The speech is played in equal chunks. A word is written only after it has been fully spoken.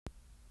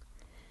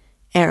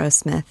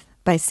Arrowsmith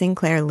by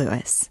Sinclair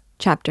Lewis,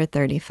 Chapter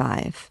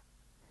 35.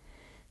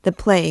 The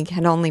plague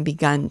had only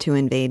begun to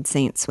invade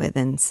St.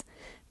 Swithin's,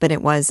 but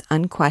it was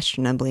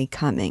unquestionably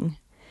coming,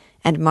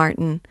 and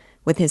Martin,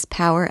 with his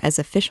power as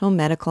official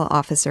medical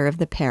officer of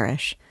the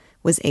parish,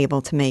 was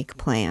able to make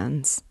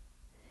plans.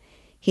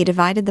 He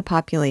divided the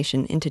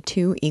population into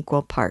 2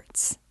 equal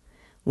parts.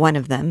 One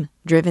of them,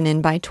 driven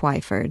in by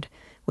Twyford,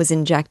 was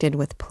injected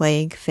with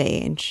plague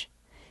phage.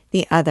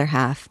 The other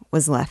half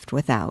was left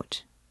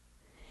without.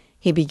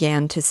 He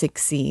began to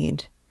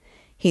succeed.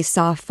 He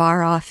saw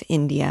far-off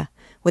India,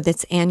 with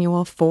its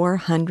annual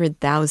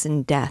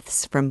 400,000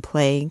 deaths from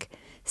plague,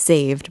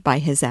 saved by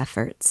his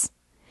efforts.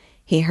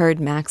 He heard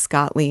Max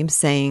Gottlieb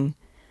saying,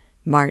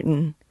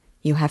 "Martin,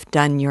 you have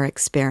done your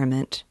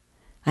experiment.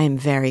 I am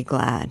very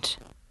glad."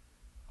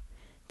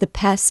 The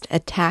pest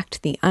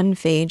attacked the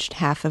unphaged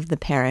half of the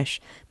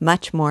parish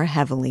much more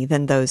heavily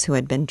than those who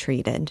had been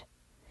treated.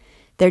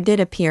 There did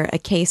appear a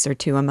case or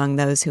 2 among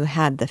those who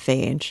had the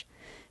phage,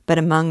 but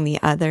among the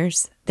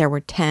others there were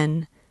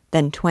 10,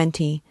 then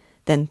 20,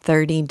 then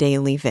 30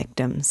 daily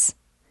victims.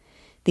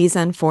 These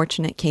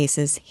unfortunate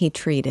cases he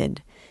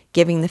treated,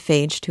 giving the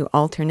phage to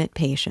alternate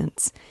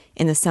patients,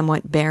 in the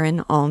somewhat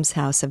barren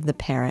almshouse of the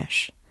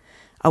parish,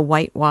 a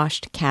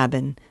whitewashed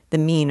cabin, the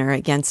meaner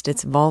against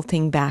its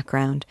vaulting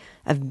background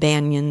of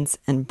banyans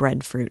and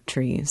breadfruit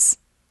trees.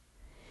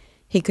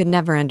 He could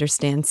never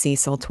understand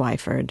Cecil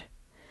Twyford.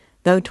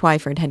 Though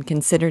Twyford had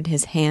considered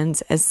his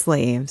hands as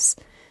slaves,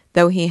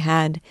 though he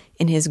had,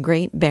 in his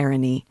great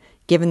barony,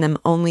 given them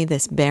only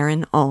this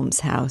barren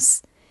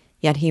almshouse,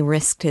 yet he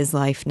risked his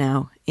life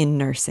now in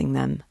nursing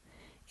them,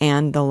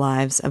 and the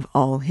lives of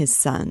all his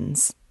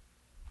sons.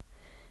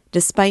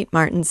 Despite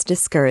Martin's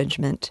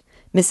discouragement,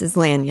 Mrs.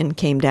 Lanyon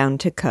came down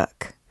to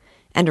cook,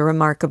 and a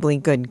remarkably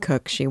good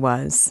cook she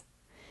was.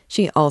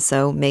 She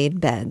also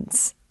made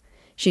beds.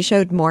 She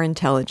showed more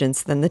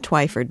intelligence than the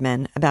Twyford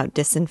men about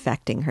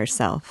disinfecting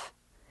herself.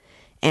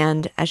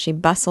 And as she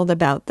bustled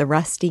about the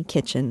rusty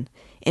kitchen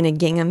in a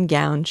gingham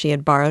gown she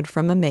had borrowed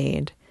from a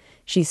maid,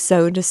 she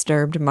so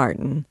disturbed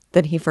Martin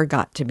that he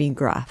forgot to be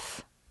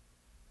gruff.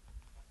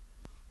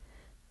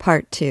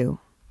 Part 2.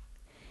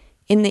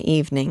 In the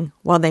evening,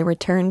 while they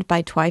returned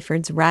by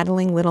Twyford's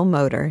rattling little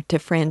motor to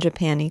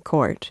Frangipani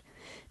Court,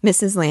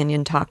 Mrs.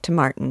 Lanyon talked to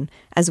Martin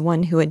as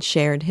one who had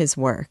shared his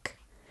work.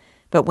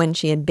 But when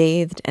she had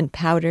bathed and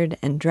powdered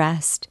and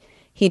dressed,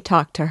 he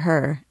talked to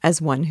her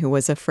as one who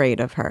was afraid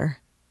of her.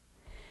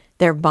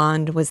 Their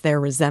bond was their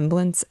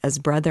resemblance as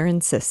brother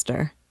and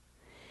sister.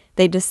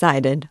 They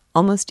decided,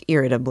 almost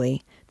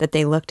irritably, that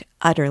they looked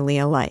utterly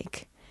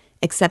alike,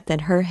 except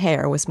that her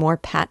hair was more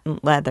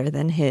patent leather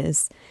than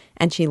his,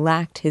 and she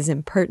lacked his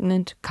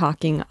impertinent,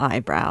 cocking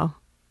eyebrow.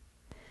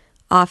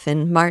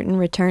 Often Martin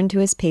returned to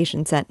his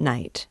patients at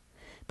night,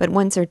 but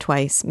once or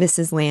twice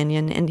Mrs.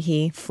 Lanyon and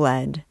he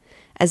fled,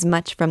 as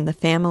much from the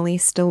family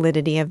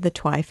stolidity of the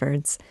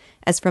Twyfords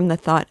as from the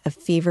thought of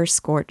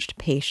fever-scorched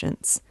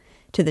patients,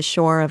 to the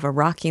shore of a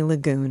rocky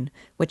lagoon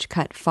which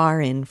cut far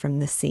in from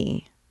the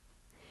sea.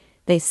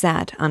 They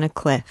sat on a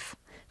cliff,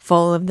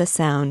 full of the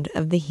sound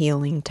of the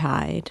healing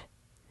tide.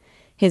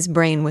 His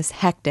brain was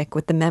hectic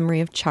with the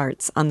memory of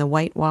charts on the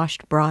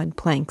whitewashed broad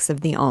planks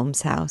of the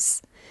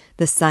almshouse,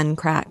 the sun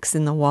cracks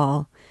in the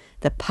wall,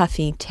 the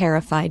puffy,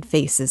 terrified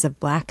faces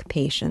of black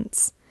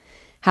patients,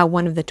 how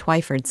one of the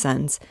Twyford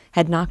sons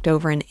had knocked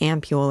over an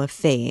ampule of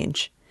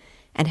phage,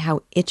 and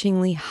how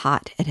itchingly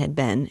hot it had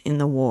been in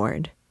the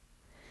ward.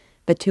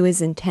 But to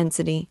his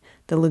intensity,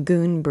 the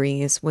lagoon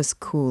breeze was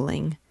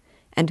cooling,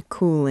 and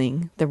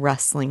cooling the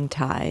rustling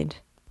tide.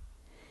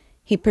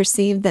 He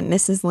perceived that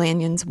Mrs.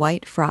 Lanyon's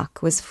white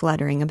frock was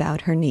fluttering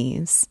about her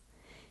knees.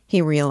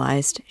 He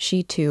realized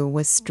she too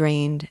was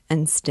strained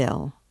and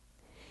still.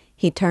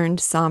 He turned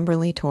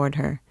somberly toward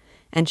her,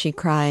 and she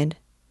cried,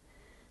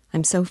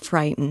 "I'm so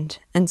frightened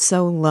and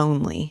so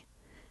lonely.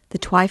 The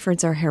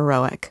Twyfords are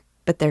heroic,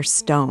 but they're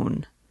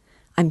stone.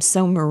 I'm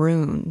so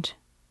marooned."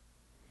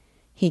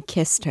 He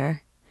kissed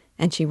her,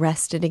 and she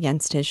rested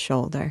against his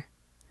shoulder.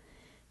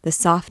 The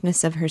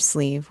softness of her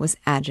sleeve was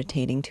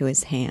agitating to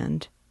his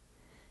hand.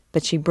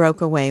 But she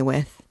broke away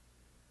with,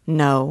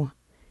 "No,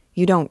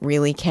 you don't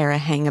really care a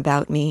hang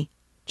about me.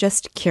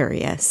 Just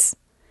curious.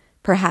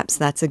 Perhaps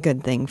that's a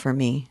good thing for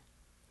me.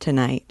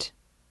 Tonight."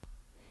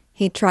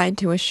 He tried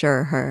to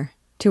assure her,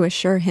 to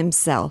assure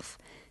himself,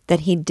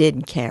 that he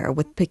did care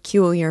with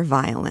peculiar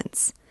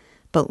violence,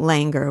 but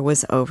languor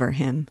was over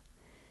him.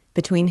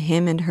 Between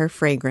him and her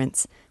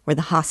fragrance were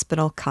the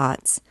hospital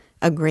cots,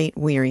 a great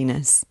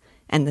weariness,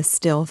 and the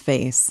still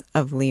face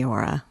of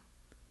Leora.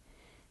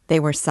 They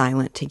were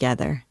silent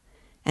together,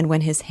 and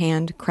when his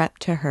hand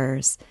crept to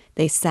hers,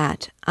 they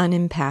sat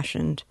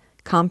unimpassioned,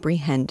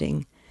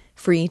 comprehending,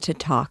 free to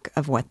talk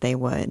of what they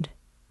would.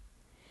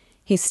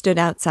 He stood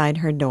outside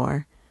her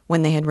door,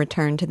 when they had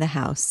returned to the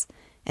house,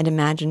 and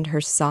imagined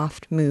her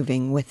soft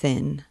moving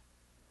within.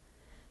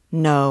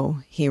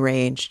 "No," he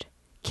raged,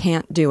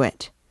 "can't do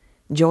it.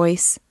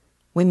 Joyce,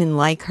 women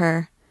like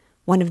her,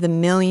 one of the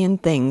million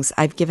things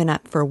I've given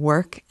up for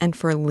work and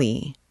for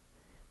Lee.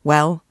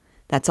 Well,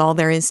 That's all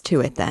there is to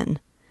it, then.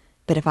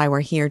 But if I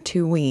were here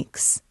 2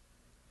 weeks...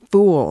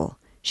 Fool!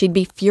 She'd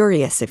be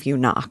furious if you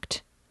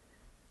knocked.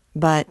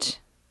 But...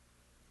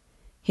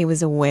 He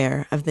was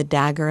aware of the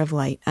dagger of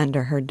light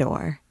under her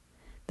door,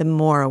 the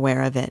more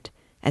aware of it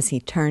as he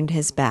turned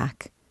his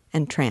back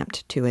and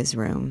tramped to his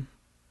room.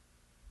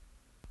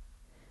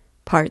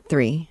 Part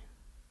 3.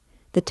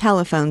 The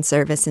telephone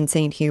service in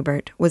St.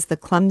 Hubert was the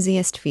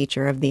clumsiest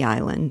feature of the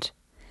island.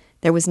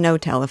 There was no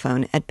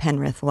telephone at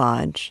Penrith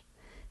Lodge.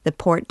 The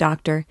port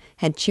doctor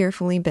had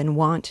cheerfully been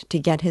wont to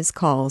get his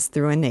calls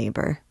through a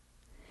neighbor.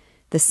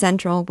 The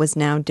Central was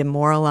now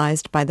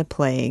demoralized by the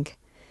plague,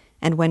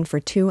 and when for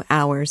 2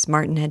 hours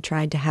Martin had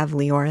tried to have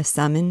Leora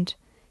summoned,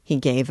 he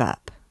gave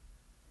up.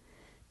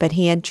 But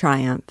he had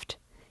triumphed.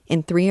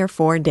 In 3 or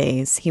 4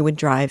 days he would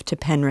drive to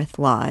Penrith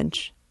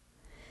Lodge.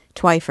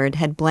 Twyford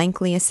had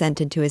blankly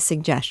assented to his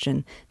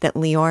suggestion that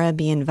Leora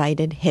be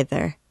invited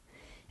hither,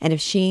 and if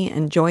she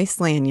and Joyce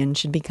Lanyon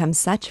should become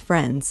such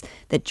friends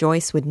that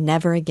Joyce would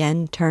never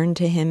again turn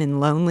to him in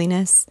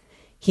loneliness,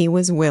 he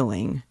was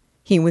willing.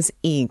 He was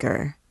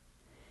eager.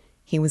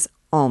 He was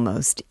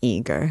almost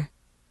eager.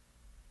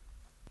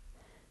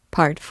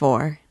 Part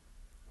 4.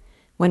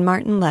 When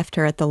Martin left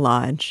her at the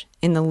lodge,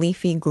 in the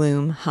leafy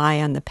gloom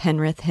high on the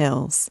Penrith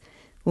hills,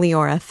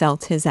 Leora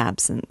felt his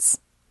absence.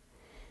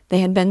 They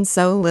had been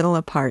so little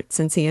apart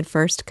since he had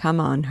first come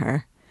on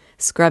her,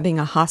 scrubbing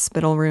a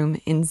hospital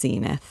room in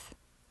Zenith.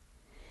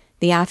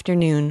 The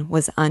afternoon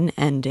was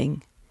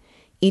unending.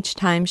 Each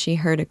time she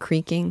heard a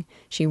creaking,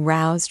 she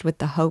roused with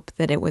the hope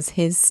that it was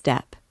his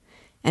step,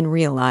 and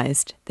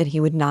realized that he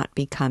would not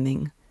be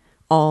coming.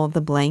 All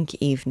the blank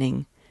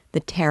evening, the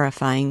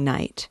terrifying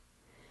night,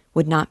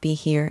 would not be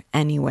here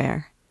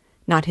anywhere,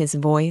 not his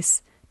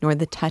voice nor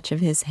the touch of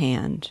his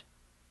hand.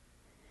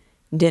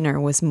 Dinner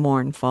was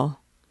mournful.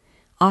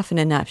 Often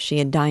enough she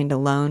had dined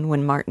alone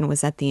when Martin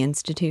was at the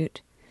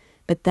Institute,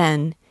 but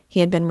then he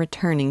had been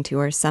returning to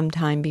her some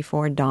time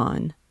before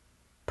dawn,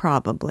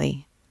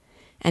 probably,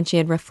 and she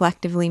had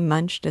reflectively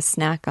munched a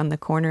snack on the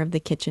corner of the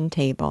kitchen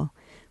table,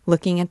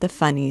 looking at the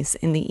funnies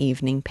in the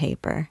evening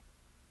paper.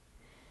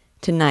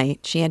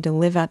 Tonight she had to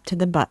live up to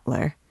the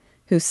butler,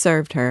 who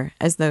served her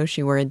as though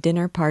she were a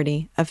dinner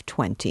party of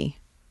 20.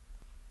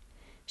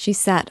 She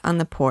sat on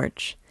the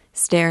porch,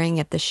 staring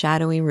at the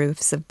shadowy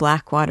roofs of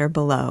Blackwater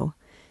below,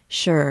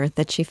 sure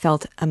that she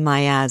felt a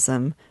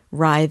miasm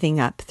writhing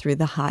up through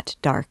the hot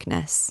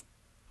darkness.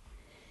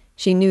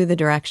 She knew the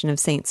direction of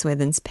St.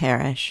 Swithin's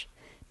parish,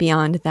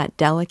 beyond that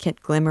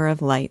delicate glimmer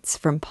of lights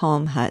from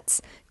palm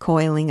huts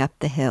coiling up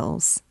the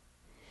hills.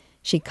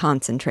 She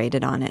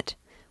concentrated on it,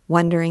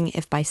 wondering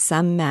if by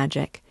some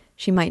magic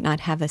she might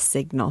not have a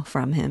signal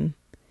from him,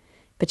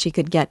 but she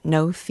could get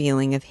no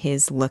feeling of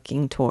his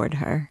looking toward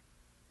her.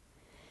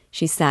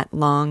 She sat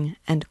long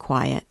and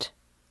quiet.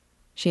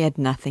 She had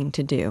nothing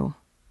to do.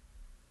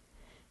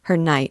 Her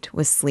night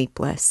was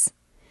sleepless.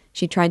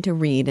 She tried to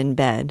read in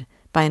bed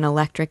by an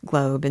electric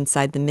globe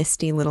inside the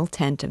misty little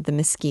tent of the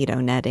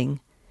mosquito netting,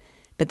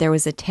 but there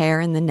was a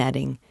tear in the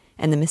netting,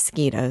 and the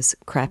mosquitoes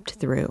crept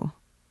through.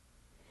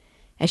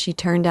 As she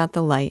turned out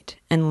the light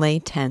and lay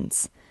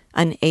tense,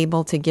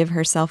 unable to give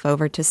herself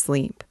over to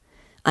sleep,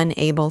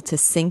 unable to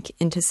sink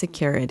into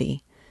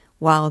security,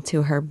 while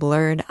to her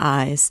blurred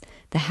eyes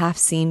the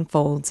half-seen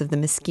folds of the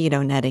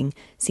mosquito netting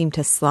seemed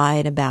to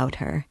slide about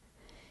her,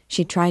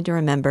 she tried to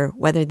remember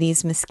whether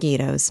these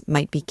mosquitoes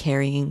might be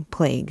carrying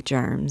plague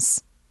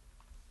germs.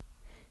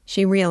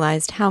 She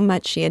realized how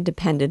much she had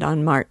depended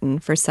on Martin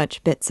for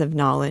such bits of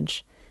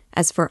knowledge,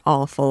 as for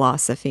all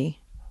philosophy.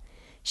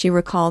 She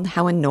recalled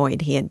how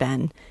annoyed he had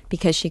been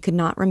because she could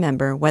not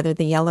remember whether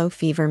the yellow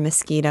fever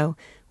mosquito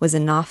was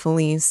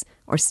Anopheles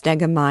or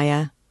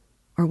Stegomyia,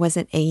 or was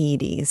it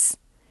Aedes,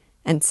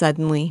 and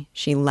suddenly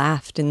she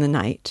laughed in the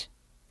night.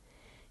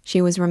 She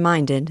was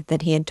reminded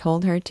that he had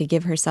told her to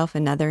give herself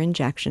another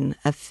injection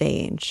of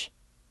phage.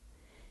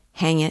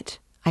 Hang it,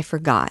 I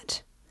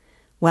forgot.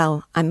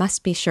 Well, I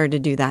must be sure to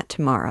do that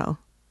tomorrow.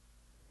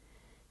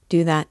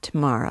 Do that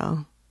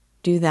tomorrow.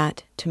 Do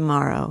that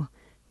tomorrow,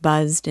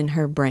 buzzed in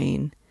her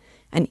brain,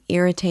 an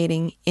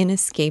irritating,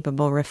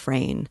 inescapable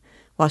refrain,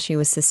 while she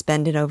was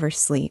suspended over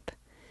sleep,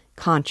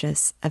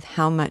 conscious of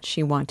how much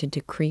she wanted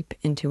to creep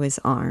into his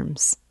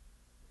arms.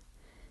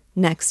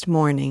 Next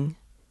morning,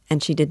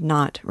 and she did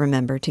not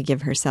remember to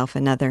give herself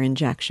another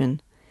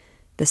injection,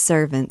 the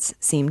servants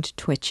seemed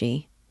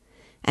twitchy,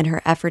 and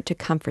her effort to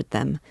comfort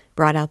them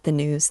brought out the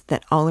news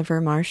that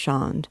Oliver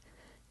Marchand,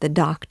 the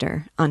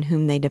doctor on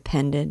whom they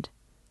depended,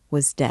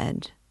 was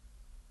dead.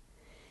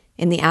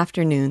 In the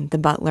afternoon, the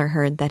butler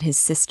heard that his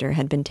sister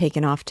had been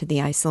taken off to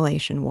the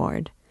isolation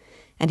ward,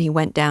 and he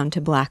went down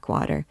to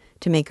Blackwater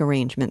to make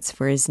arrangements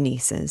for his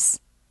nieces.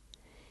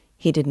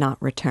 He did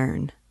not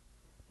return.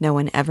 No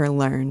one ever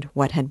learned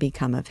what had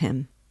become of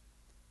him.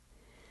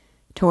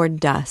 Toward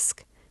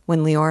dusk,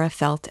 when Leora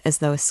felt as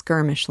though a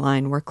skirmish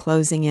line were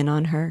closing in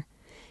on her,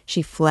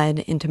 she fled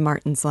into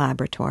Martin's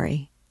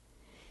laboratory.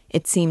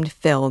 It seemed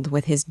filled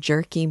with his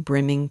jerky,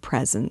 brimming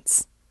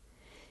presence.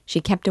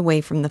 She kept away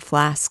from the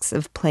flasks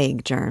of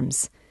plague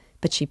germs,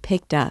 but she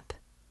picked up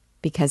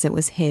because it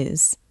was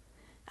his,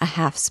 a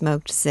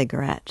half-smoked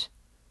cigarette,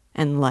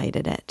 and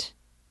lighted it.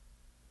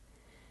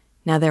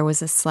 Now there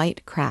was a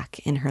slight crack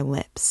in her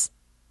lips.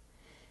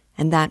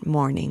 And that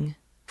morning,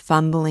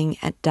 fumbling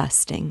at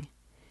dusting,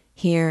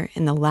 here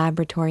in the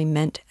laboratory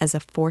meant as a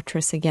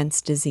fortress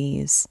against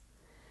disease,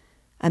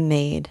 a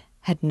maid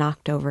had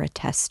knocked over a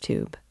test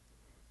tube,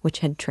 which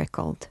had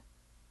trickled.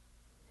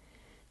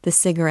 The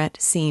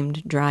cigarette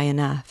seemed dry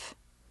enough,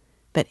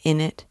 but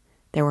in it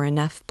there were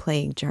enough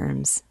plague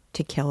germs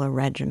to kill a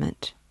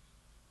regiment.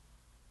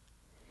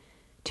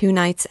 2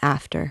 nights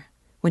after,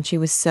 when she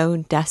was so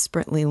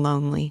desperately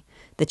lonely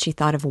that she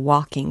thought of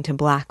walking to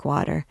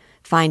Blackwater,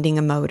 finding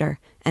a motor,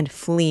 and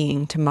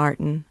fleeing to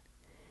Martin,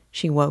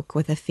 she woke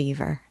with a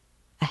fever,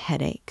 a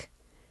headache,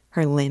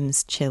 her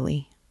limbs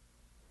chilly.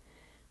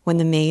 When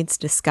the maids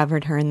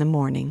discovered her in the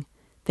morning,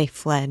 they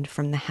fled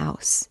from the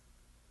house.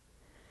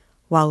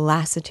 While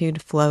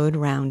lassitude flowed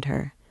round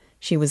her,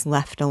 she was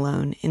left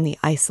alone in the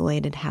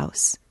isolated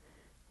house,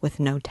 with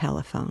no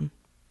telephone.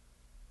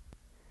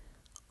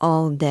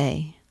 All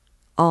day,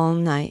 all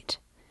night,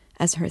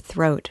 as her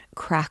throat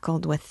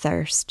crackled with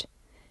thirst,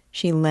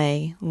 she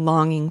lay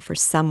longing for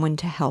someone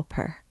to help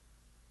her.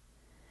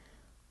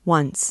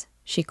 Once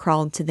she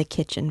crawled to the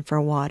kitchen for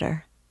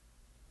water.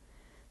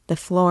 The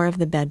floor of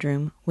the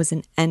bedroom was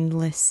an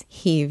endless,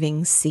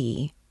 heaving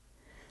sea,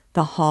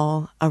 the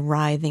hall a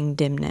writhing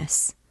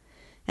dimness,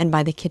 and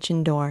by the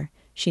kitchen door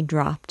she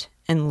dropped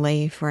and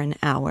lay for an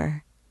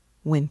hour,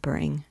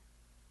 whimpering.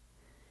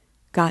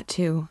 Got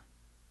to.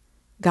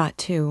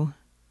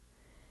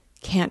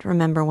 Can't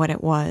remember what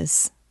it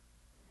was.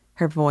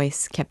 Her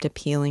voice kept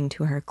appealing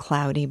to her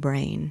cloudy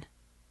brain.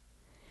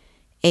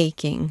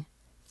 Aching,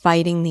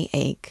 fighting the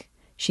ache,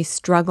 she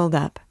struggled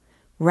up,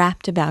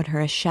 wrapped about her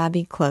a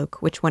shabby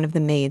cloak which one of the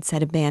maids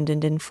had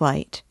abandoned in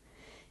flight,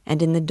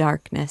 and in the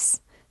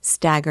darkness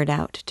staggered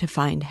out to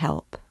find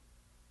help.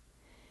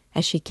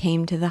 As she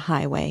came to the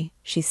highway,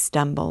 she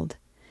stumbled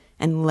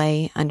and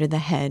lay under the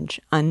hedge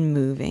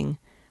unmoving,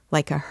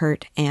 like a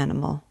hurt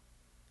animal.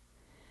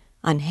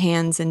 On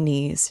hands and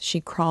knees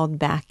she crawled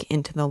back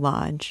into the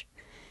lodge,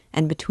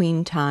 and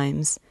between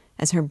times,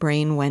 as her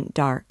brain went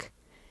dark,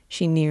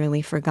 she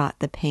nearly forgot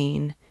the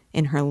pain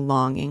in her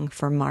longing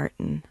for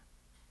Martin.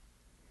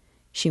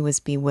 She was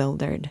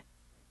bewildered.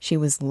 She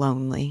was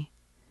lonely.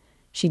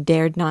 She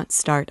dared not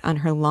start on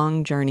her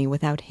long journey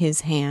without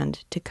his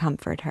hand to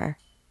comfort her.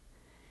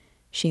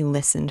 She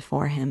listened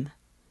for him,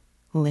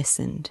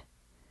 listened,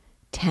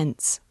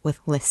 tense with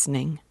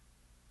listening.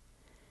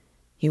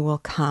 You will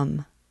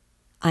come.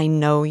 I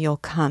know you'll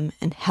come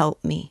and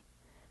help me.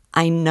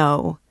 I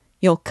know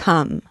you'll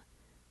come.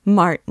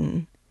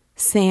 Martin,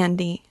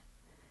 Sandy,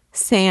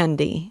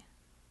 Sandy,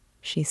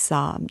 she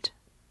sobbed.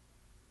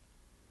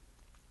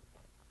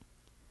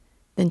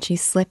 Then she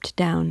slipped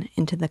down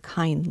into the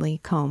kindly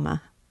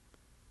coma.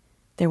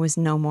 There was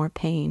no more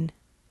pain,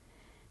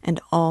 and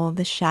all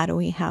the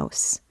shadowy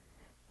house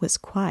was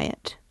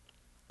quiet,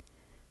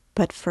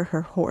 but for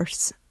her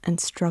hoarse and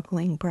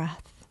struggling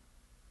breath.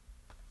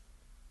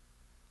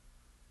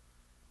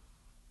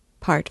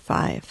 Part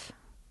 5.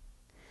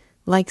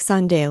 Like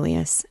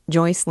Sondelius,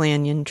 Joyce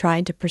Lanyon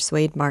tried to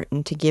persuade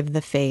Martin to give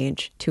the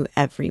phage to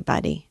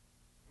everybody.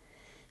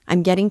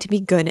 I'm getting to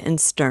be good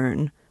and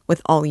stern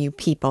with all you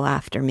people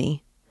after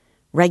me.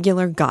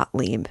 Regular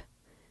Gottlieb.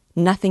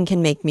 Nothing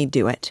can make me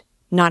do it,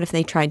 not if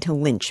they tried to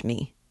lynch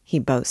me, he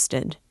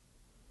boasted.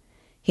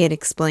 He had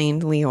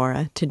explained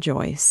Leora to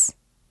Joyce.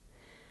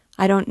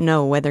 I don't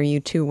know whether you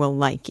two will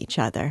like each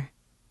other.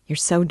 You're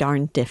so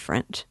darn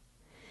different.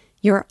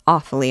 You're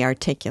awfully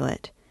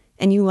articulate,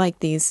 and you like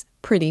these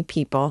pretty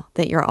people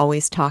that you're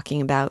always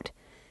talking about,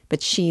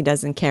 but she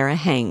doesn't care a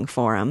hang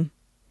for 'em.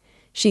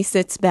 She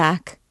sits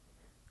back.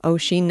 Oh,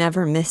 she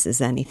never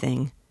misses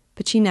anything,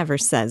 but she never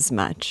says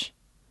much.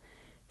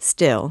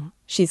 Still,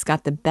 she's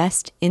got the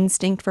best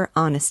instinct for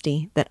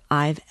honesty that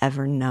I've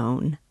ever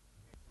known.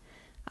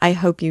 I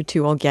hope you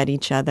two will get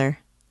each other.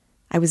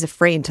 I was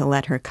afraid to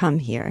let her come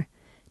here,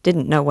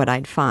 didn't know what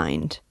I'd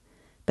find,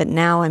 but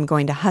now I'm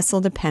going to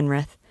hustle to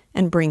Penrith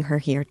and bring her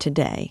here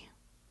today.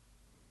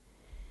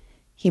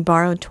 He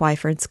borrowed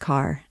Twyford's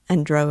car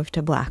and drove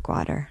to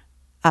Blackwater,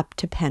 up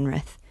to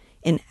Penrith,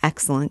 in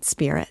excellent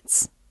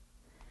spirits.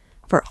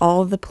 For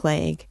all the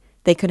plague,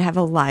 they could have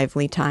a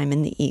lively time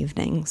in the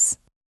evenings.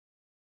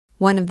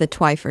 One of the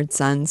Twyford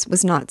sons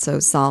was not so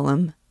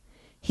solemn.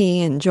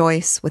 He and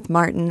Joyce, with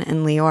Martin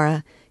and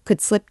Leora,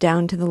 could slip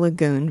down to the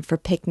lagoon for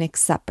picnic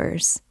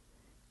suppers.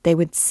 They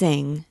would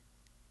sing.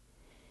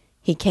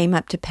 He came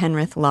up to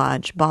Penrith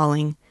Lodge,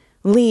 bawling,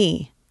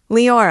 Lee,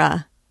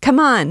 Leora, come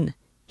on,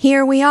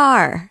 here we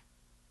are.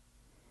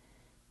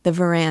 The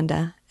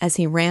veranda, as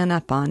he ran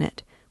up on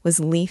it, was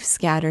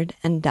leaf-scattered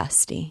and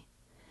dusty,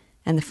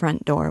 and the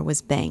front door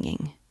was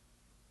banging.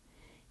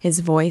 His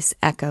voice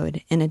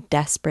echoed in a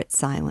desperate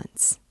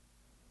silence.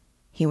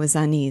 He was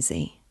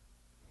uneasy.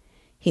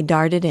 He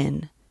darted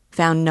in,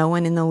 found no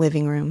one in the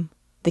living room,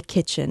 the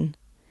kitchen,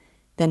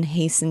 then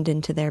hastened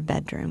into their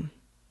bedroom.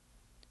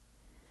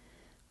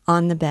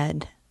 On the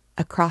bed,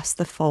 across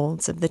the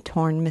folds of the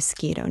torn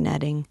mosquito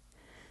netting,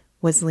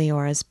 was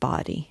Leora's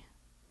body,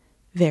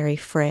 very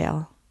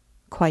frail,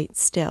 quite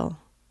still.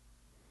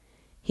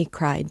 He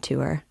cried to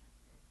her.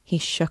 He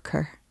shook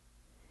her.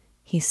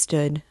 He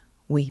stood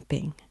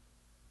weeping.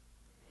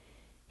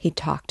 He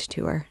talked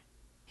to her,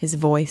 his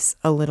voice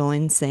a little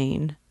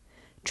insane,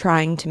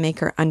 trying to make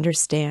her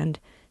understand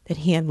that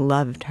he had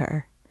loved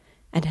her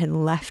and had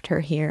left her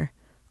here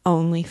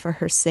only for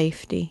her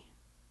safety.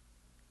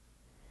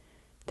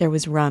 There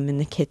was rum in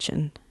the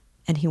kitchen,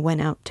 and he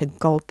went out to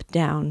gulp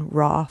down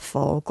raw,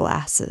 full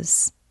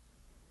glasses.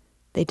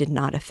 They did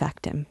not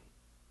affect him.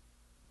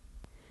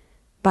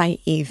 By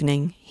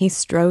evening, he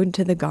strode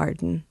to the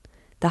garden,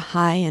 the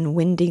high and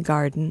windy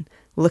garden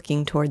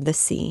looking toward the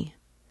sea,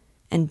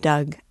 and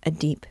dug a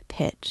deep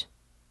pit.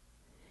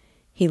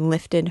 He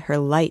lifted her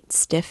light,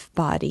 stiff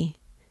body,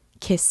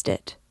 kissed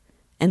it,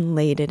 and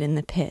laid it in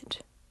the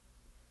pit.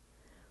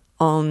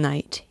 All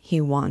night he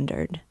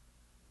wandered.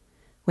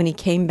 When he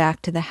came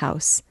back to the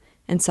house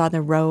and saw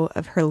the row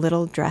of her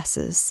little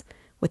dresses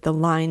with the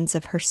lines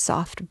of her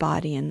soft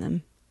body in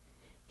them,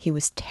 he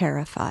was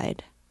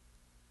terrified.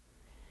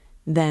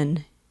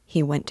 Then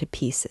he went to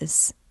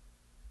pieces.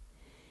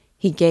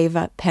 He gave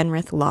up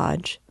Penrith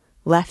Lodge,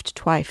 left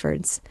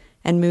Twyford's,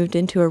 and moved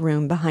into a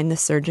room behind the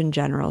Surgeon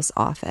General's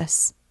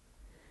office.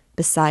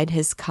 Beside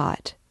his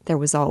cot, there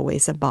was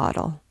always a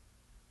bottle.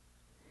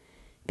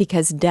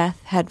 Because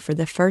death had for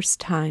the first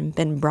time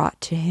been brought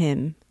to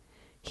him,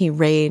 he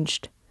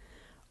raged,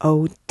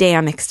 "Oh,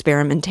 damn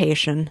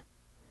experimentation!"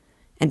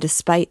 And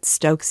despite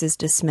Stokes's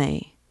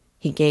dismay,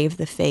 he gave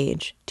the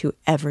phage to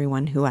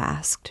everyone who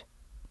asked.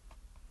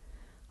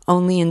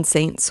 Only in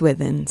St.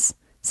 Swithin's,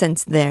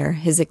 since there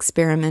his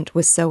experiment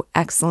was so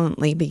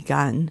excellently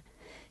begun,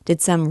 did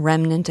some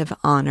remnant of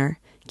honor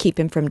keep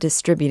him from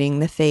distributing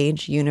the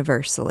phage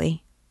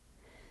universally.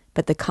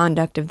 But the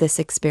conduct of this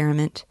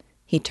experiment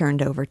he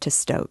turned over to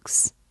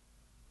Stokes.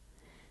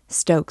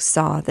 Stokes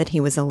saw that he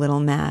was a little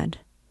mad,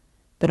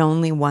 but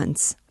only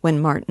once,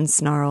 when Martin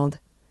snarled,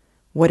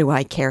 "What do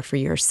I care for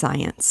your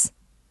science?"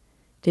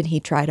 did he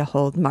try to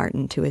hold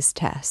Martin to his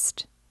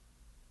test.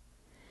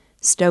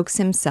 Stokes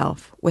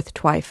himself, with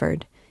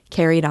Twyford,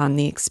 carried on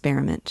the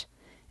experiment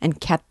and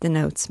kept the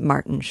notes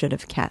Martin should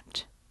have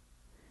kept.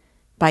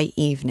 By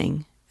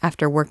evening,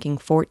 after working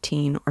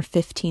 14 or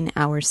 15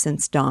 hours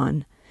since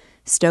dawn,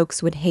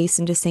 Stokes would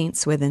hasten to St.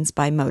 Swithin's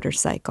by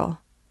motorcycle.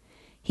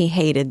 He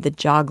hated the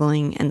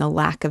joggling and the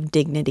lack of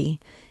dignity,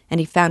 and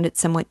he found it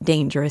somewhat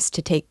dangerous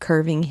to take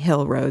curving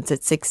hill roads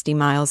at 60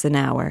 miles an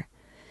hour.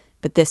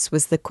 But this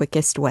was the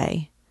quickest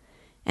way.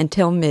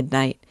 Until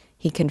midnight,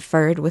 he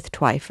conferred with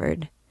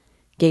Twyford,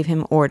 gave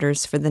him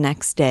orders for the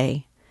next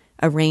day,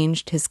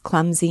 arranged his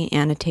clumsy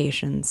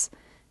annotations,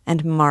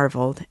 and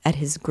marveled at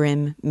his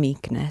grim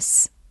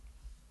meekness.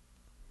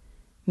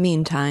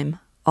 Meantime,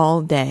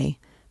 all day,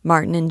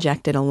 Martin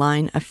injected a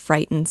line of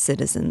frightened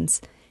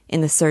citizens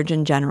in the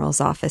Surgeon General's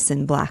office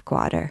in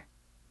Blackwater.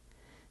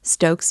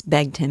 Stokes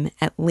begged him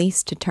at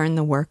least to turn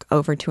the work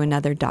over to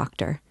another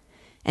doctor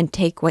and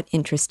take what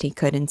interest he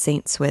could in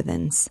St.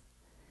 Swithin's.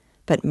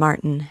 But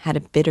Martin had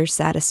a bitter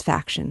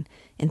satisfaction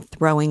in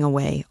throwing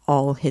away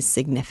all his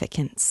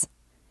significance,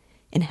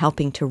 in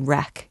helping to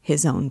wreck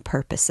his own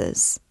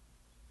purposes.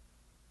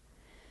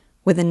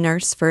 With a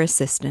nurse for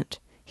assistant,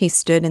 he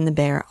stood in the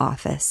bare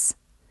office.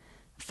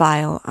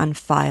 File on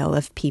file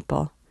of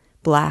people,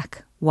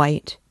 black,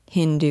 white,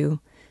 Hindu,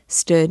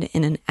 stood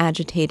in an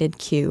agitated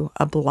queue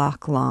a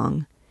block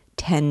long,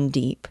 10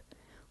 deep,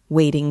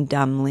 waiting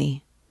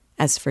dumbly,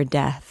 as for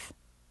death.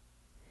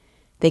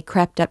 They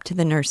crept up to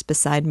the nurse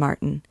beside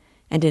Martin,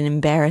 and in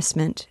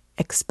embarrassment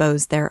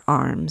exposed their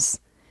arms,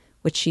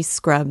 which she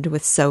scrubbed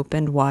with soap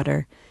and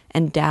water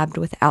and dabbed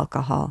with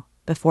alcohol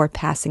before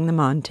passing them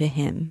on to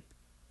him.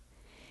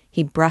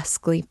 He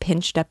brusquely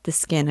pinched up the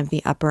skin of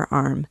the upper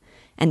arm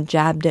and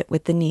jabbed it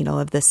with the needle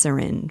of the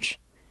syringe,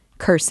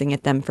 cursing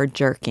at them for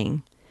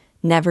jerking,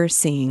 never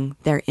seeing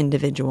their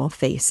individual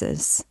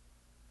faces.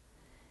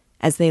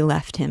 As they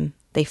left him,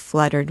 they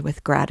fluttered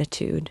with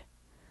gratitude.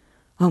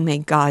 "Oh, may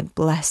God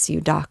bless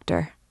you,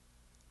 doctor."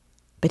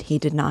 But he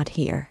did not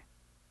hear.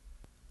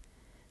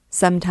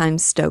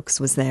 Sometimes Stokes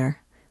was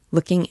there,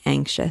 looking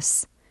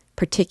anxious,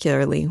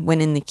 particularly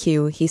when in the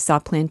queue he saw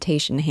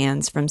plantation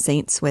hands from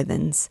St.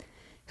 Swithin's,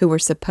 who were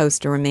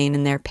supposed to remain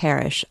in their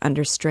parish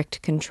under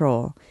strict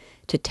control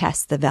to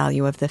test the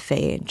value of the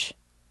phage.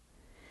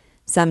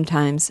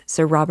 Sometimes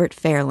Sir Robert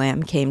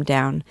Fairlamb came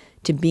down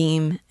to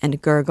beam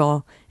and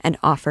gurgle and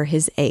offer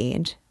his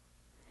aid.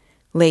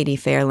 Lady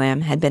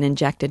Fairlamb had been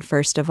injected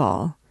first of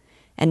all,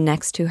 and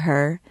next to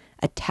her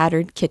a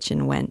tattered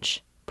kitchen wench,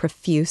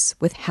 profuse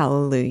with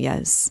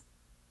hallelujahs.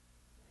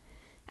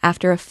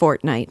 After a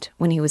fortnight,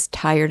 when he was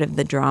tired of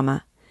the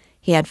drama,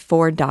 he had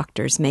 4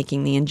 doctors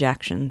making the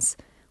injections,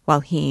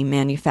 while he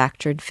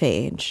manufactured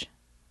phage.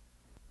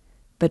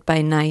 But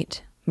by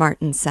night,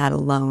 Martin sat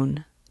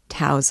alone,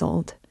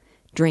 tousled,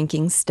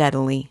 drinking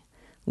steadily,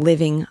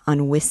 living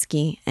on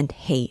whiskey and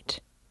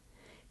hate,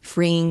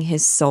 freeing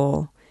his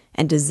soul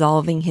and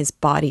dissolving his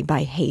body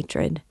by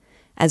hatred,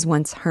 as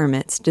once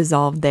hermits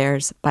dissolved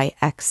theirs by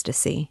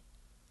ecstasy.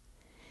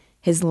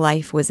 His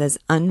life was as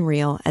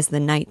unreal as the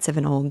nights of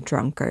an old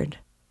drunkard.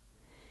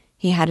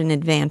 He had an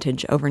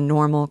advantage over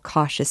normal,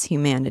 cautious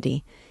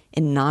humanity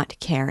in not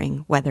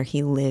caring whether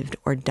he lived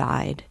or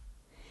died.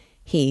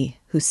 He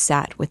who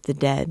sat with the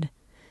dead,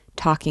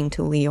 talking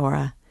to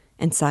Leora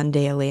and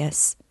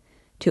Sandelius,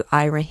 to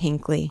Ira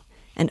Hinckley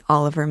and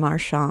Oliver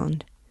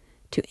Marchand,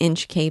 to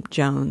Inchcape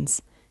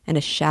Jones and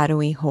a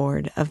shadowy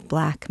horde of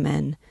black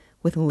men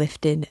with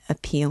lifted,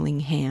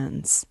 appealing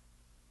hands.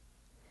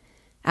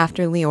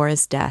 After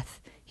Leora's death,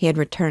 he had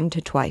returned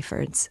to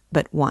Twyford's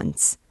but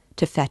once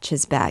to fetch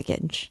his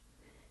baggage,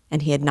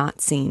 and he had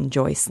not seen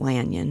Joyce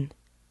Lanyon.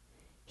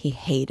 He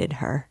hated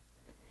her.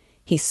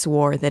 He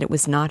swore that it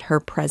was not her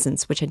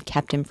presence which had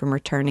kept him from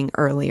returning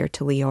earlier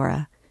to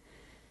Leora,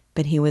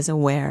 but he was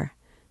aware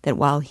that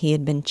while he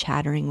had been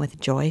chattering with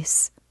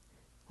Joyce,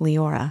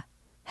 Leora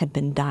had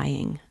been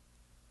dying.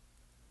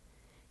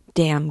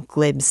 Damn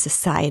glib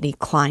society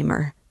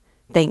climber.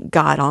 Thank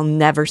God I'll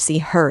never see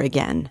her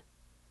again.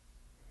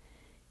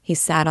 He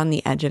sat on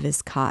the edge of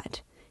his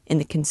cot, in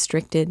the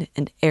constricted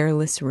and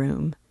airless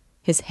room,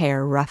 his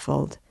hair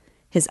ruffled,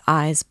 his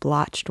eyes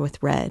blotched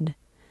with red,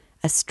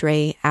 a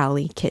stray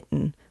alley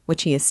kitten,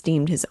 which he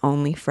esteemed his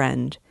only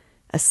friend,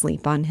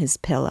 asleep on his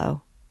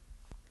pillow.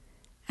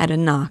 At a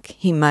knock,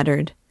 he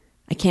muttered,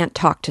 "I can't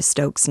talk to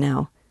Stokes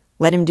now.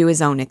 Let him do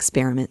his own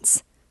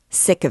experiments.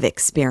 Sick of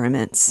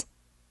experiments."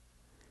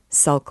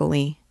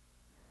 Sulkily,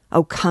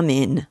 "Oh, come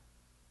in."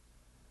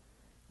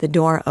 The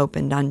door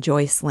opened on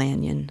Joyce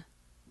Lanyon,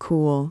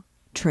 cool,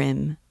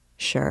 trim,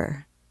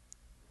 sure.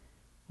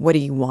 "What do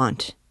you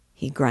want?"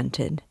 he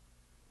grunted.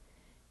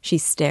 She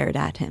stared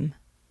at him.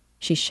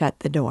 She shut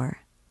the door.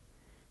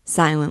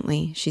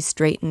 Silently, she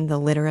straightened the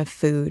litter of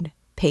food,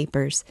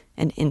 papers,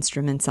 and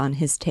instruments on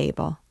his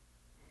table.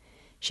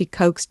 She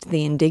coaxed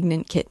the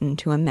indignant kitten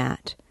to a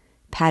mat,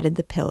 patted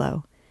the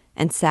pillow,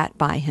 and sat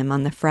by him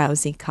on the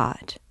frowsy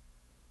cot.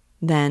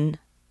 Then,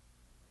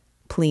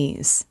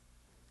 "Please,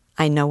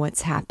 I know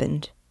what's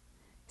happened.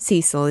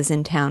 Cecil is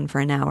in town for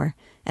an hour,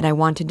 and I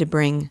wanted to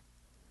bring...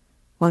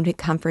 Won't it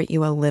comfort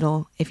you a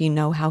little if you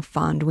know how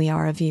fond we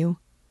are of you?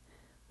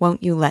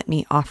 Won't you let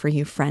me offer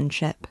you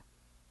friendship?"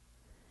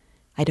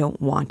 "I don't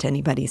want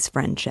anybody's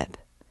friendship.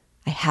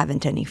 I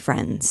haven't any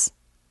friends."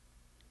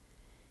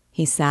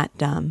 He sat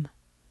dumb,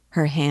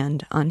 her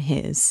hand on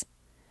his,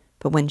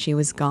 but when she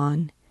was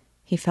gone,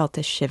 he felt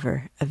a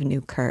shiver of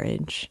new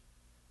courage.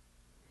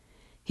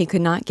 He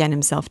could not get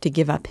himself to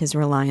give up his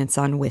reliance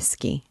on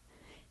whiskey,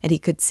 and he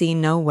could see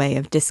no way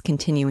of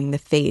discontinuing the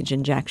phage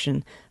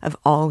injection of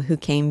all who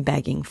came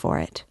begging for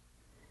it.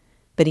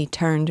 But he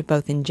turned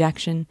both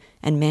injection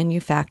and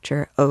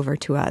manufacture over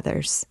to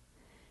others,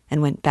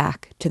 and went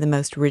back to the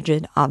most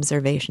rigid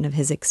observation of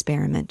his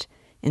experiment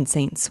in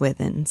St.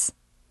 Swithin's,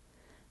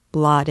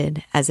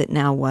 blotted as it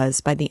now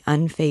was by the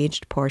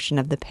unphaged portion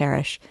of the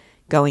parish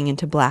going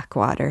into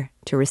Blackwater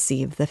to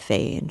receive the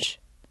phage.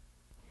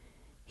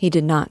 He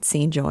did not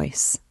see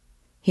Joyce.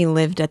 He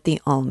lived at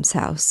the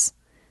almshouse,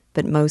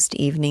 but most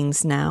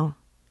evenings now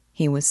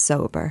he was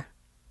sober.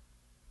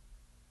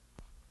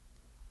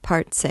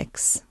 Part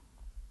 6.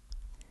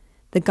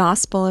 The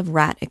gospel of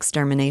rat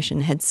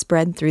extermination had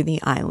spread through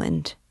the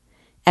island.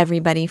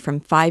 Everybody from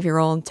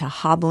 5-year-old to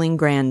hobbling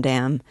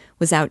grandam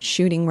was out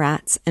shooting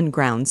rats and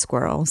ground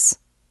squirrels.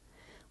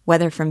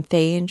 Whether from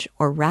phage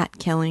or rat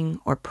killing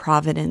or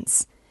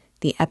providence,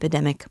 the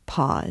epidemic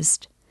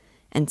paused,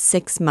 and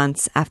 6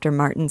 months after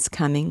Martin's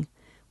coming,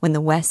 when the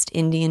West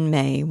Indian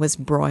May was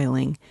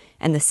broiling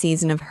and the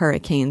season of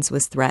hurricanes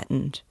was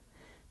threatened,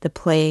 the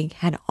plague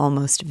had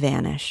almost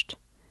vanished,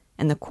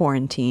 and the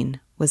quarantine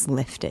was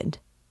lifted.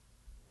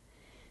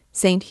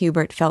 St.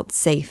 Hubert felt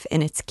safe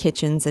in its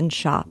kitchens and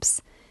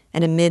shops,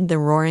 and amid the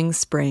roaring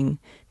spring,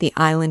 the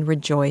island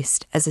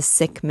rejoiced as a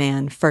sick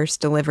man first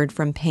delivered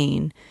from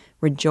pain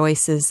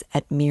rejoices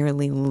at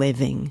merely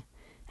living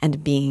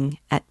and being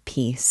at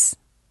peace.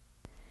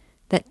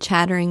 That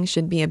chattering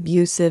should be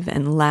abusive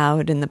and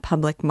loud in the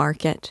public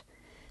market,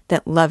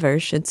 that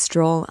lovers should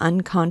stroll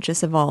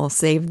unconscious of all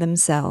save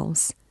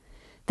themselves,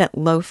 that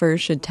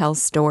loafers should tell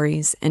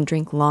stories and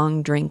drink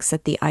long drinks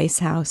at the ice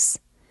house,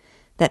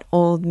 that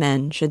old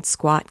men should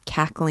squat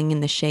cackling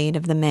in the shade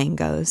of the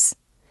mangoes,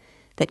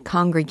 that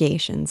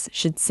congregations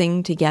should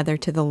sing together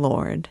to the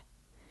Lord.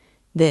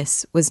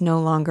 This was no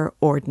longer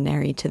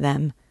ordinary to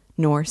them,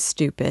 nor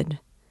stupid,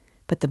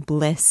 but the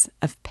bliss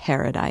of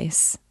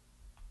paradise.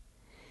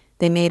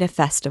 They made a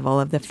festival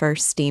of the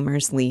first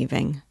steamers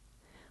leaving.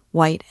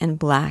 White and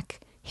black,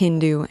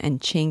 Hindu and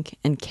Chink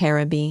and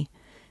Caribbee,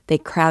 they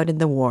crowded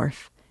the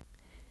wharf,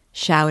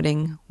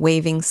 shouting,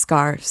 waving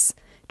scarfs,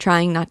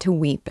 trying not to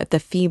weep at the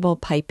feeble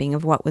piping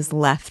of what was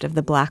left of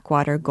the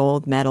Blackwater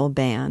Gold Medal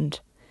Band.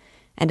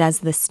 And as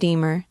the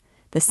steamer,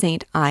 the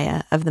St.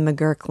 Aya of the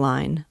McGurk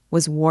line,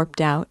 was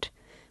warped out,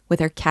 with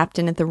her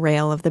captain at the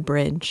rail of the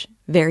bridge,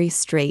 very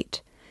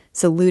straight,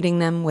 saluting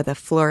them with a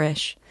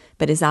flourish,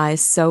 but his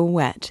eyes so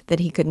wet that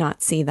he could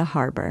not see the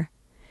harbor,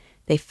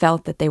 they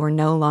felt that they were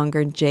no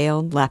longer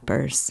jailed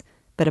lepers,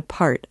 but a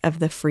part of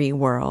the free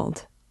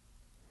world.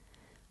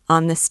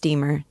 On the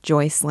steamer,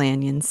 Joyce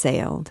Lanyon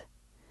sailed.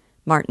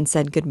 Martin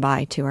said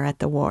goodbye to her at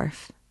the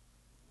wharf.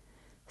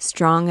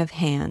 Strong of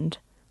hand,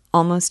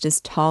 almost as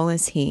tall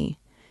as he,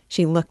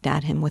 she looked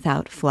at him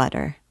without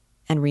flutter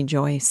and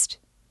rejoiced.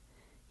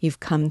 You've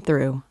come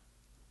through.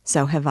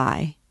 So have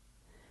I.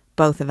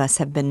 Both of us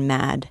have been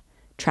mad,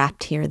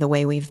 trapped here the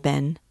way we've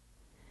been.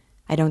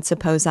 I don't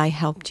suppose I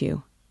helped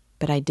you,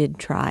 but I did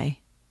try.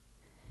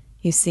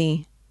 You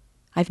see,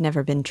 I've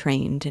never been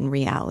trained in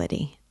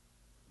reality.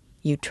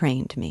 You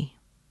trained me.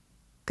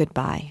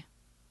 Goodbye.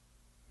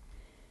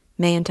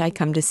 Mayn't I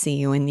come to see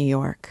you in New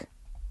York?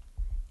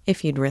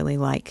 If you'd really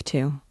like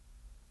to.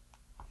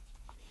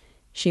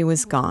 She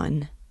was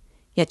gone,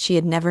 yet she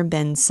had never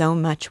been so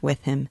much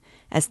with him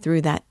as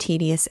through that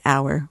tedious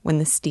hour when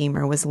the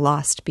steamer was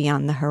lost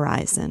beyond the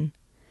horizon,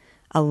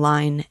 a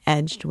line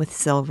edged with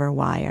silver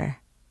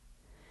wire.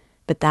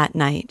 But that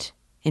night,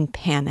 in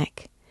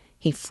panic,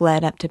 he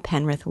fled up to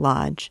Penrith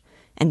Lodge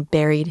and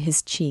buried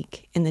his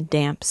cheek in the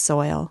damp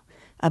soil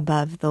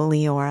above the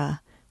Leora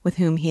with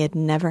whom he had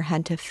never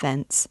had to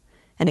fence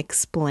and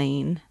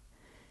explain,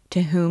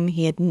 to whom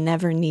he had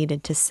never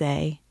needed to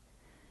say,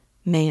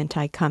 "Mayn't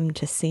I come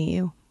to see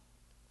you?"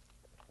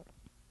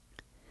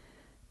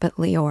 But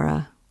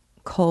Leora,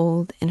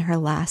 cold in her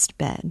last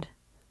bed,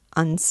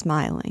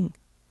 unsmiling,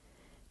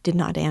 did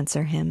not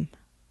answer him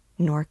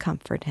nor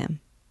comfort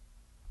him.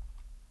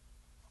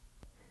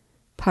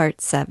 Part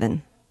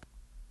 7.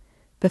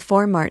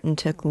 Before Martin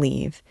took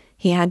leave,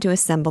 he had to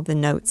assemble the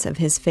notes of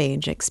his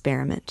phage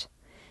experiment,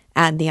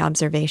 add the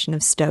observation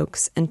of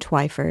Stokes and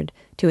Twyford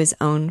to his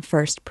own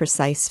first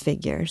precise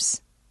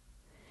figures.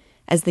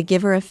 As the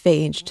giver of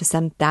phage to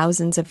some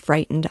thousands of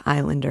frightened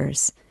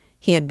islanders,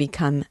 he had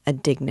become a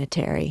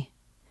dignitary.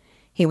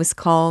 He was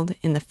called,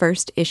 in the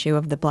first issue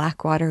of the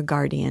Blackwater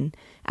Guardian,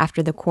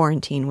 after the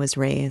quarantine was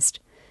raised,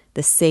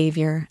 the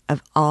savior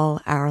of all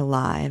our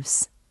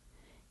lives.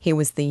 He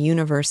was the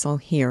universal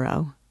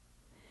hero.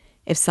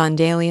 If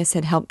Sondelius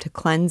had helped to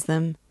cleanse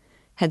them,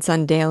 had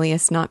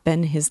Sondelius not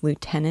been his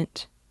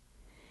lieutenant?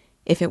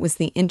 If it was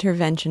the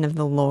intervention of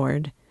the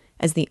Lord,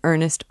 as the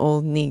earnest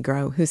old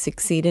Negro who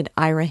succeeded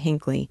Ira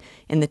Hinckley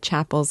in the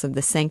chapels of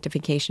the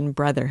Sanctification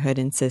Brotherhood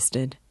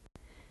insisted,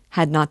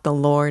 had not the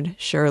Lord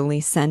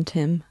surely sent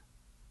him?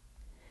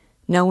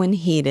 No one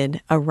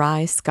heeded a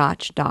wry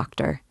Scotch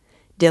doctor,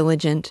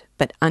 diligent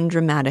but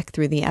undramatic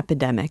through the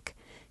epidemic,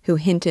 who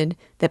hinted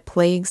that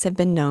plagues have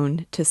been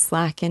known to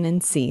slacken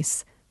and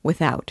cease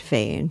without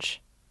phage.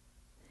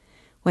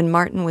 When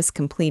Martin was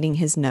completing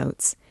his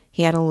notes,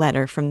 he had a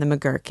letter from the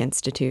McGurk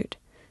Institute,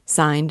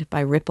 signed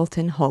by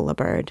Rippleton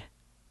Holabird.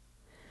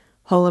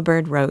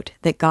 Holabird wrote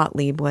that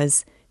Gottlieb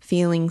was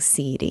feeling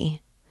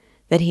seedy,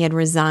 that he had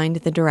resigned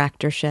the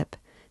directorship,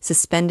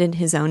 suspended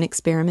his own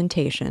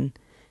experimentation,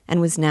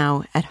 and was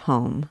now at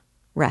home,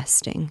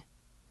 resting.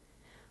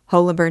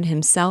 Holabird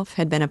himself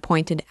had been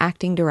appointed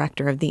acting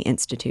director of the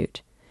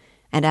Institute,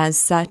 and as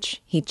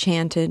such he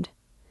chanted,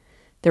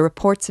 "The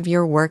reports of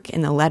your work in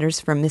the letters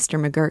from Mr.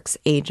 McGurk's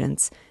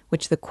agents,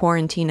 which the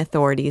quarantine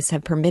authorities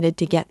have permitted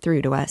to get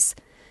through to us,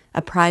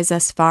 apprise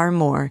us far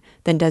more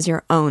than does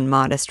your own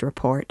modest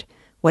report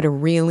what a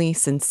really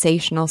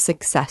sensational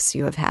success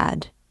you have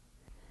had.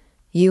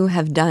 You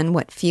have done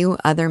what few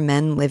other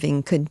men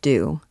living could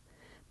do,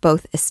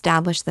 both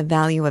establish the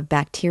value of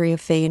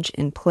bacteriophage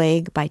in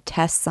plague by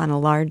tests on a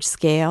large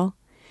scale,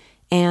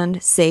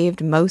 and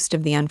saved most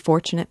of the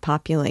unfortunate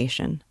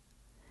population.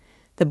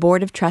 The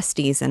Board of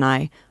Trustees and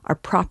I are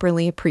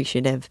properly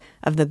appreciative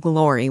of the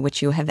glory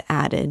which you have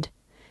added,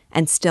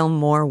 and still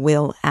more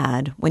will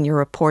add when your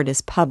report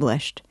is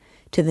published,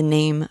 to the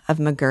name of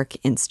McGurk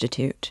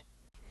Institute.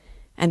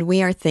 And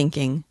we are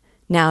thinking,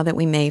 now that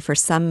we may for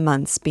some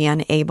months be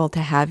unable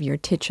to have your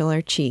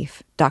titular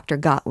chief, Dr.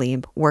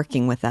 Gottlieb,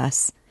 working with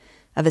us,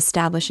 of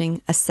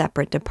establishing a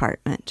separate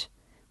department,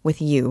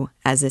 with you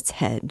as its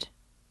head."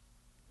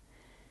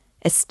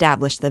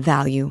 "Establish the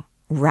value,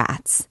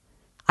 rats.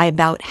 I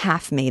about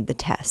half made the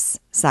tests,"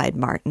 sighed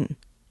Martin.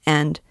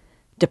 "And,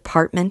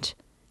 department?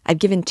 I've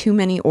given too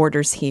many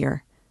orders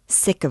here.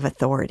 Sick of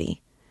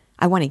authority.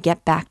 I want to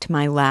get back to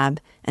my lab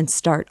and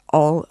start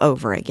all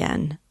over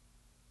again."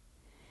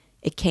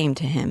 It came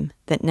to him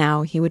that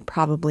now he would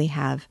probably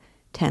have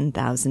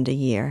 10,000 a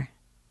year.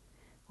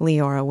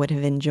 Leora would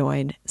have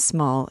enjoyed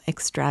small,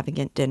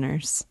 extravagant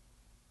dinners.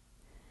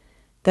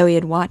 Though he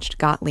had watched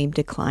Gottlieb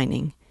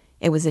declining,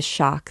 it was a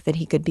shock that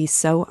he could be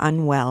so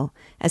unwell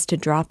as to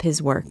drop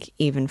his work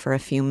even for a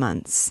few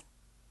months.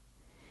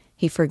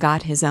 He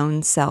forgot his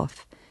own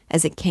self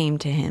as it came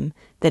to him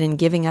that in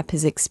giving up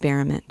his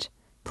experiment,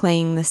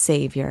 playing the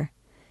savior,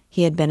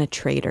 he had been a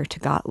traitor to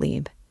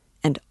Gottlieb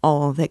and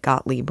all that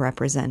Gottlieb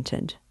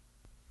represented.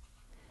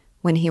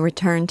 When he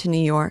returned to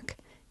New York,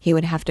 he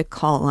would have to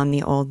call on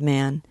the old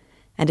man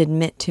and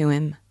admit to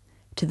him,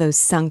 to those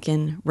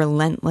sunken,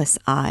 relentless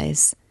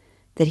eyes,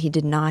 that he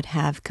did not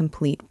have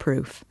complete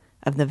proof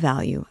of the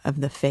value of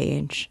the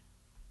phage.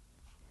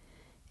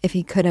 If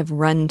he could have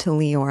run to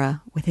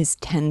Leora with his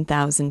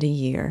 10,000 a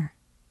year.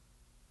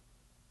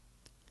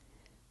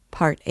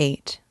 Part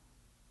 8.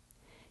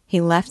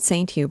 He left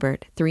St.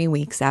 Hubert 3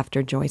 weeks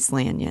after Joyce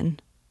Lanyon.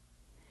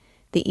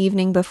 The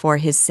evening before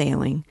his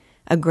sailing,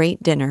 a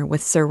great dinner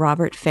with Sir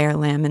Robert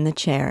Fairlamb in the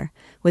chair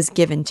was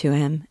given to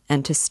him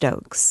and to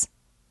Stokes.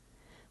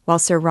 While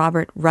Sir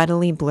Robert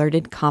ruddily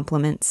blurted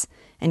compliments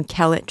and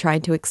Kellett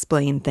tried to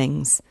explain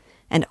things,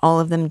 and all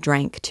of them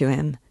drank to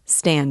him,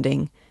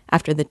 standing,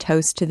 after the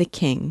toast to the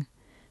king,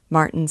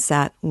 Martin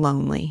sat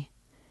lonely,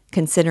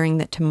 considering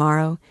that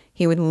tomorrow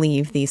he would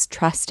leave these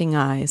trusting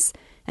eyes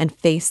and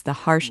face the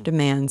harsh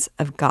demands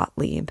of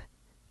Gottlieb,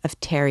 of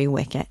Terry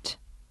Wickett.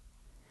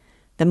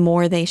 The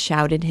more they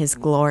shouted his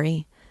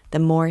glory, the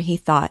more he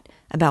thought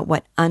about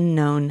what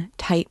unknown,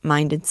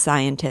 tight-minded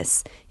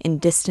scientists in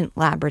distant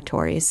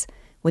laboratories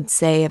would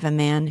say of a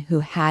man who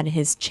had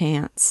his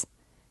chance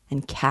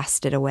and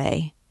cast it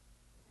away.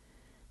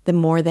 The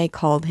more they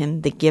called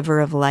him the giver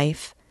of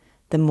life,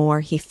 the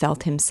more he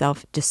felt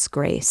himself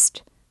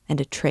disgraced and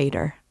a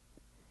traitor.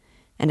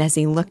 And as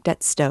he looked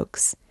at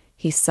Stokes,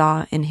 he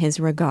saw in his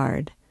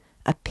regard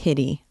a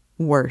pity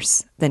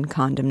worse than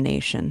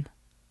condemnation.